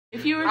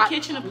If you were a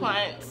kitchen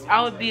appliance,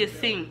 I would be a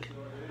sink.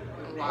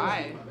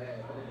 why?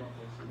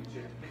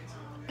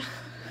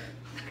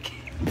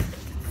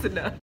 It's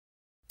enough.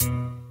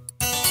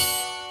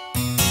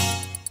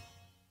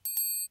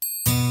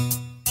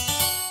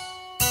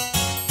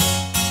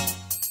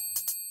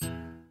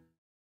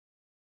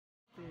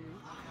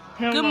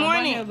 Good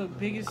morning. Oh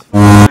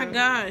my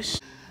gosh.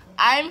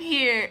 I'm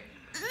here.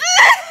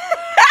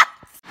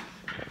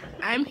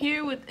 I'm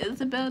here with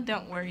Isabelle.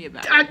 Don't worry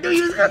about it. I knew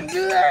you was gonna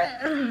do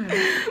that.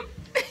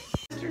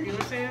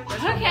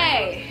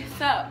 Okay,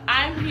 so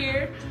I'm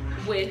here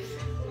with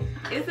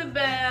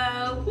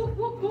Isabelle. Woo,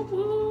 woo, woo,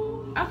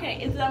 woo.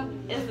 Okay,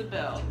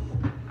 Isabelle.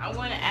 I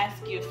want to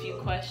ask you a few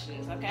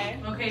questions, okay?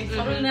 Okay,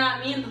 totally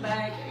not me in the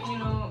bag, you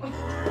know.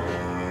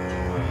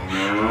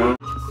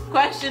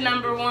 Question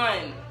number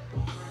 1.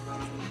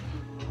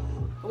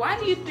 Why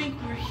do you think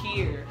we're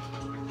here?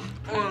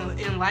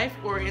 In life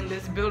or in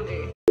this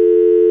building?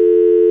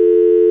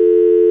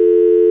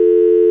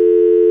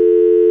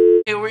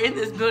 Yeah, we're in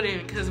this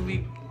building because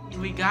we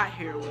got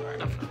here.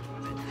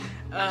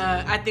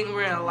 I think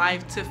we're in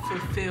life to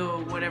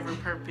fulfill whatever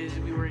purpose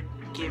we were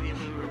given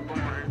when we were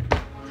born.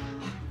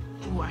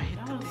 Ooh, I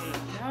hit the thing.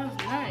 That was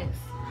nice.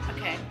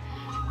 Okay.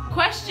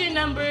 Question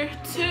number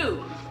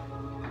 2.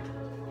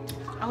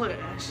 I look at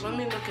Ashley. Let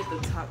me look at the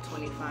top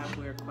 25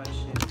 weird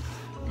questions.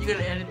 You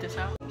gonna edit this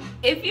out?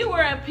 If you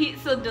were a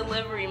pizza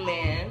delivery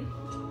man,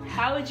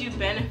 how would you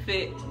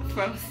benefit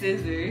from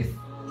scissors?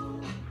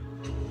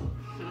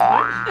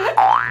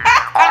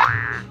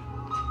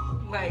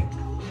 Like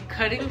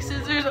cutting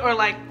scissors or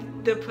like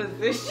the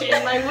position?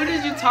 Like what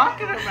are you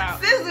talking about?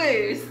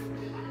 Scissors!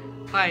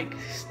 Like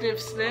snip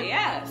snip?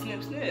 Yeah,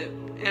 snip snip.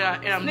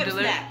 And Snip,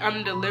 snap.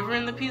 I'm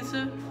delivering the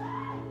pizza?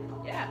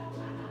 Yeah.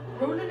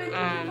 Ronan, I think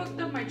you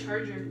fucked up my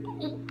charger.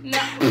 No.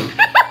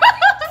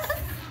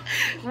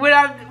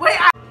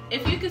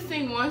 If you could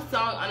sing one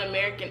song on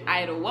American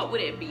Idol, what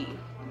would it be?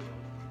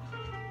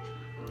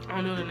 I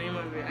don't know the name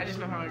of it. I just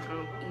know how it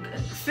goes.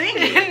 Sing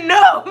it.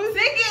 No,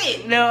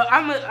 Sing it. no.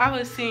 I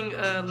would sing.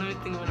 Let me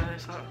think of another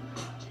song.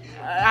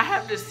 I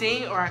have to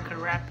sing or I could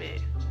rap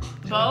it.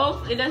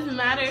 Both? It doesn't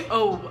matter.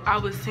 Oh, I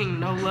would sing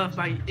 "No Love"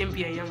 by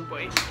NBA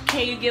Youngboy.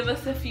 Can you give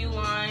us a few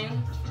lines?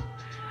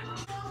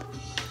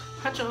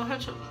 Huncho,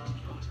 huncho.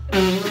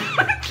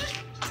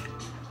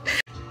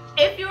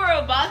 If you were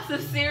a box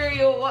of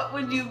cereal, what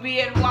would you be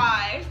and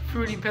why?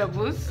 Fruity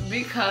Pebbles.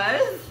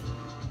 Because?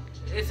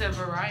 It's a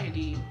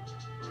variety.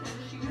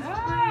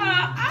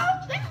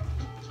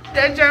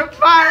 That's your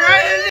part,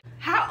 right?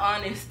 How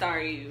honest are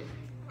you?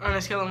 On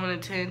a scale of 1 to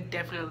 10,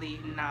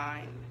 definitely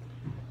 9.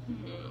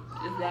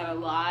 Is that a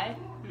lie?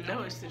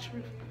 No, it's the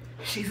truth.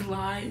 She's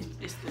lying.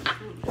 It's the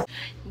truth.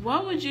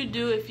 What would you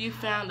do if you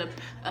found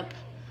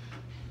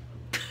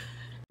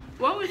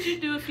What would you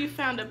do if you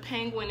found a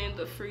penguin in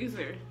the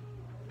freezer?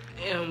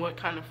 In what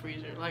kind of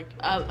freezer? Like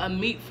A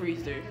meat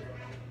freezer.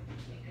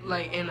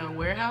 Like in a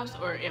warehouse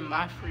or in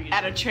my freezer?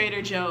 At a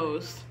Trader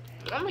Joe's.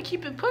 I'm gonna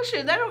keep it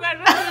pushing. That don't got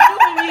nothing to do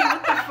with me.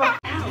 What the fuck?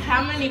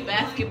 How many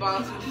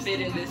basketballs would fit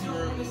in this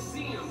room?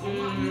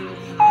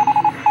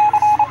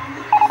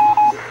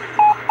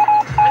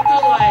 I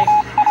feel like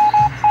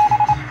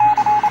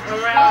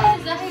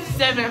around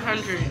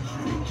 700.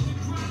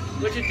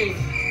 What you think?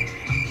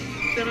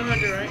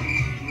 700, right?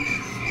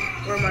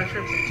 Or am I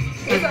tripping?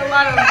 It's a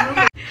lot of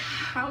room.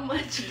 How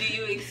much do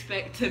you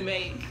expect to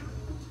make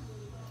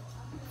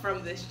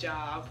from this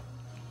job?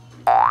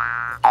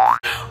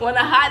 When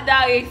a hot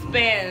dog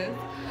expands,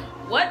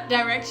 what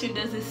direction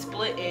does it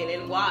split in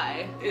and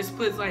why? It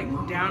splits like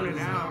down and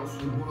out.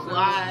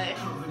 Why?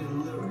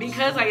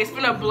 Because like it's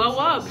gonna blow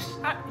up.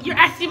 You're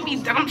asking me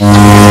dumb shit.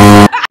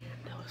 That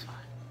was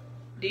fine.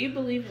 Do you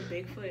believe in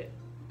Bigfoot?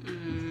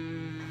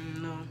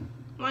 No.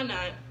 Why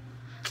not?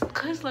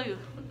 Cause like,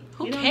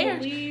 who you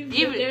cares? Don't believe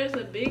that there's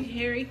a big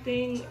hairy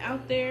thing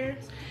out there?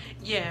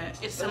 Yeah,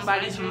 it's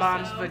somebody's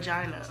mom's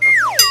vagina.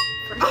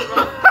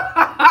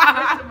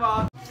 First of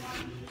all.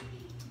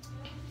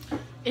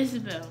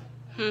 Isabelle.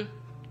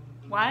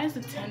 Why is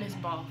a tennis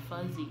ball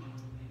fuzzy?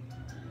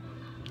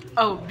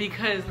 Oh,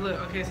 because look,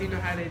 okay, so you know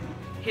how they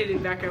hit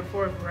it back and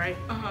forth, right?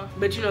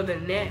 But you know the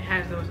net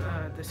has those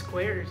the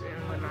squares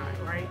and whatnot,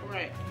 right?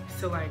 Right.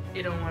 So like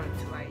it don't want it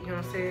to like, you know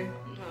what I'm saying?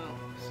 No.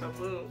 So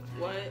boom.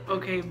 What?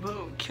 Okay,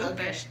 boom. Killed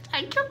that shit.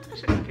 I killed that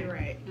shit. Okay,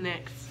 right.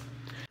 Next.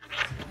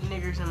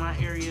 Niggers in my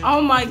area.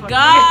 Oh my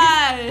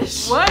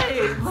gosh! What?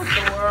 What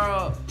the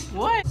world?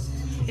 What?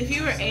 If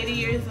you were 80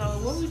 years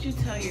old, what would you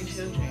tell your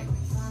children?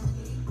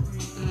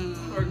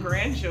 Or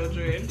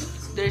grandchildren?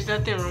 There's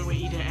nothing wrong with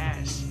eating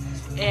ass.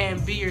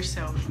 And be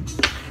yourself.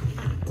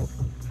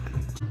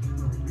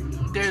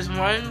 There's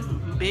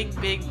one big,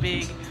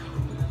 the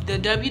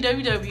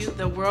www,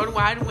 the World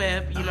Wide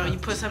Web, you know, you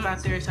put something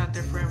out there, it's out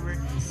there forever,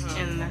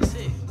 and that's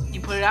it.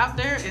 You put it out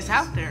there, it's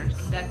out there.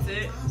 That's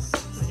it?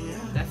 Yeah.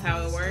 That's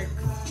how it works?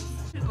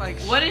 Like,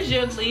 what is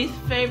your least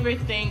favorite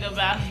thing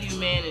about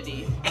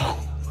humanity?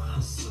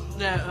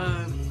 That,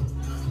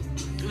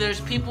 there's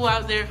people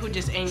out there who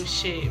just ain't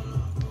shit.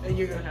 And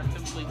you're gonna have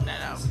to bleep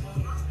that out.